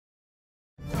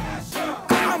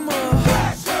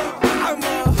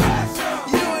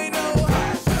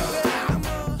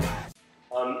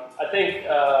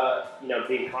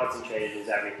being concentrated is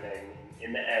everything.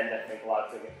 In the end, I think a lot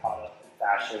of people get caught up in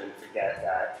fashion and forget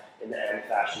that in the end,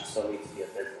 fashion still needs to be a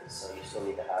business. So you still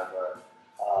need to have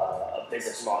a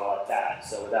business model like that.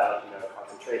 So without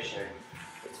concentration,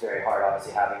 it's very hard,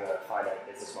 obviously, having a finite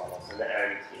business model. So in the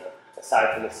end,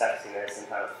 aside from the sexiness and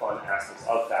kind of fun aspects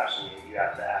of fashion, you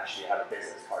have to actually have a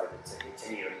business part of it to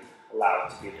continue and allow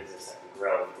it to be a business that can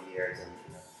grow over the years and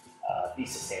be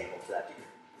sustainable to that degree.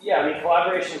 Yeah, I mean,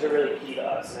 collaborations are really key to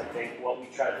us, and I think what we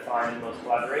try to find in most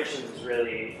collaborations is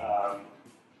really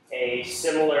a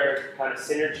similar kind of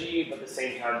synergy, but at the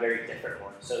same time, very different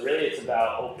one. So really, it's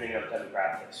about opening up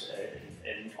demographics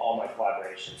in all my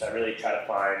collaborations. I really try to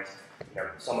find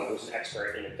someone who's an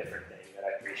expert in a different thing that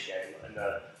I appreciate. And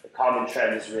the common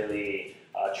trend is really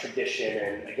tradition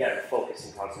and, again, focus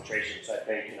and concentration. So I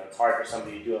think it's hard for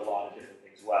somebody to do a lot of different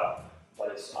things well, but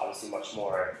it's obviously much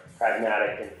more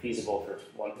pragmatic and feasible for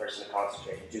one person to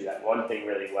concentrate and do that one thing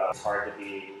really well. It's hard to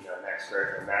be an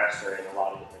expert or master in a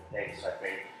lot of different things. So I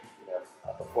think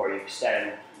before you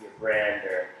extend your brand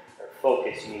or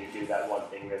focus, you need to do that one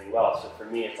thing really well. So for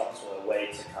me, it's also a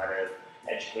way to kind of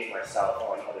educate myself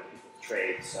on other people's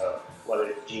trades. So whether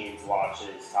it's jeans,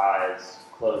 watches, ties,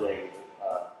 clothing,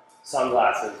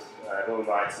 sunglasses, who am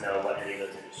I to know what any of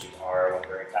those industries are or what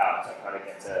they're about? So I kind of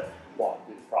get to walk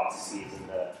through the processes and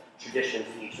the traditions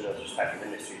in each of those respective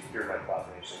industries through my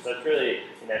collaboration. So it's really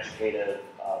an educative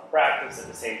practice. At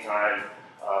the same time,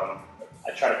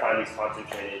 I try to find these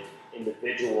concentrated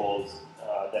individuals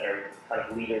that are kind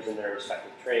of leaders in their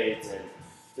respective trades, and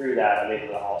through that I'm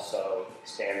able to also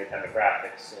expand the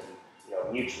demographics and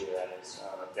mutually, that is,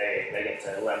 they get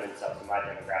to lend themselves to my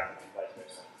demographic and vice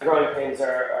versa. Growing pains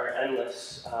are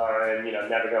endless and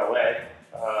never go away,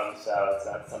 so it's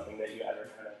not something that you ever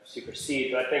kind of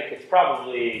supersede, but I think it's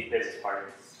probably business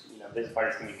partners. Business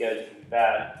partners can be good, it can be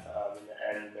bad. In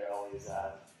the end,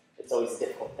 it's always a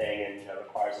difficult thing and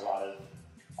requires a lot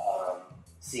of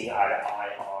seeing eye to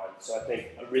eye on. So I think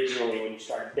originally when you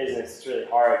start a business, it's really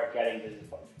hard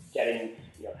getting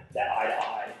that eye to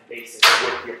eye basis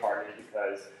with your partner,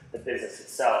 because the business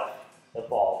itself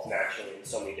evolves naturally in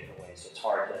so many different ways. So it's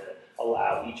hard to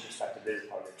allow each respective business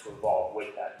partner to evolve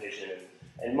with that vision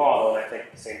and model. And I think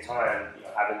at the same time,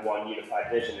 having one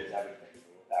unified vision is everything.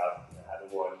 Without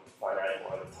having one finite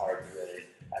one, it's hard to really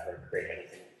ever create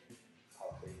anything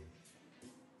concrete.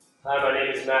 Hi, my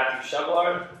name is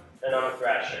Chevallard, and I'm a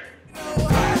thrasher.